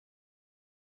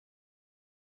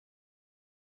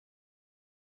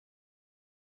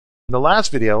In the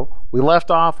last video, we left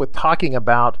off with talking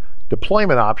about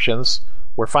deployment options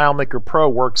where FileMaker Pro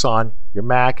works on your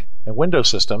Mac and Windows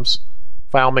systems,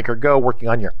 FileMaker Go working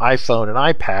on your iPhone and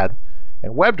iPad,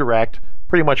 and WebDirect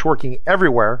pretty much working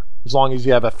everywhere as long as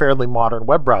you have a fairly modern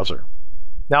web browser.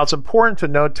 Now it's important to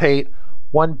notate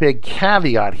one big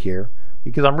caveat here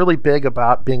because I'm really big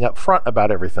about being upfront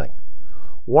about everything.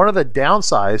 One of the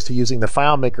downsides to using the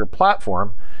FileMaker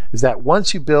platform is that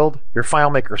once you build your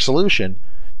FileMaker solution,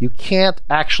 you can't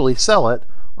actually sell it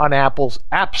on Apple's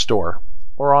App Store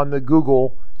or on the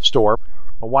Google Store.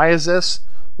 Why is this?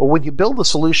 Well, when you build a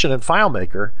solution in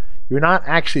FileMaker, you're not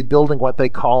actually building what they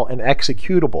call an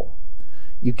executable.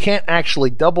 You can't actually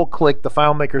double-click the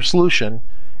FileMaker solution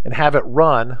and have it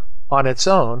run on its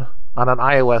own on an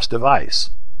iOS device.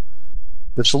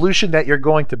 The solution that you're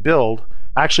going to build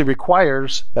actually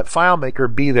requires that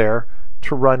FileMaker be there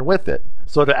to run with it.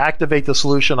 So to activate the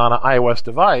solution on an iOS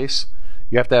device,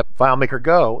 you have to have FileMaker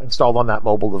Go installed on that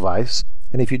mobile device.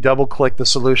 And if you double-click the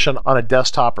solution on a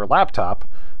desktop or laptop,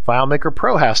 FileMaker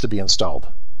Pro has to be installed.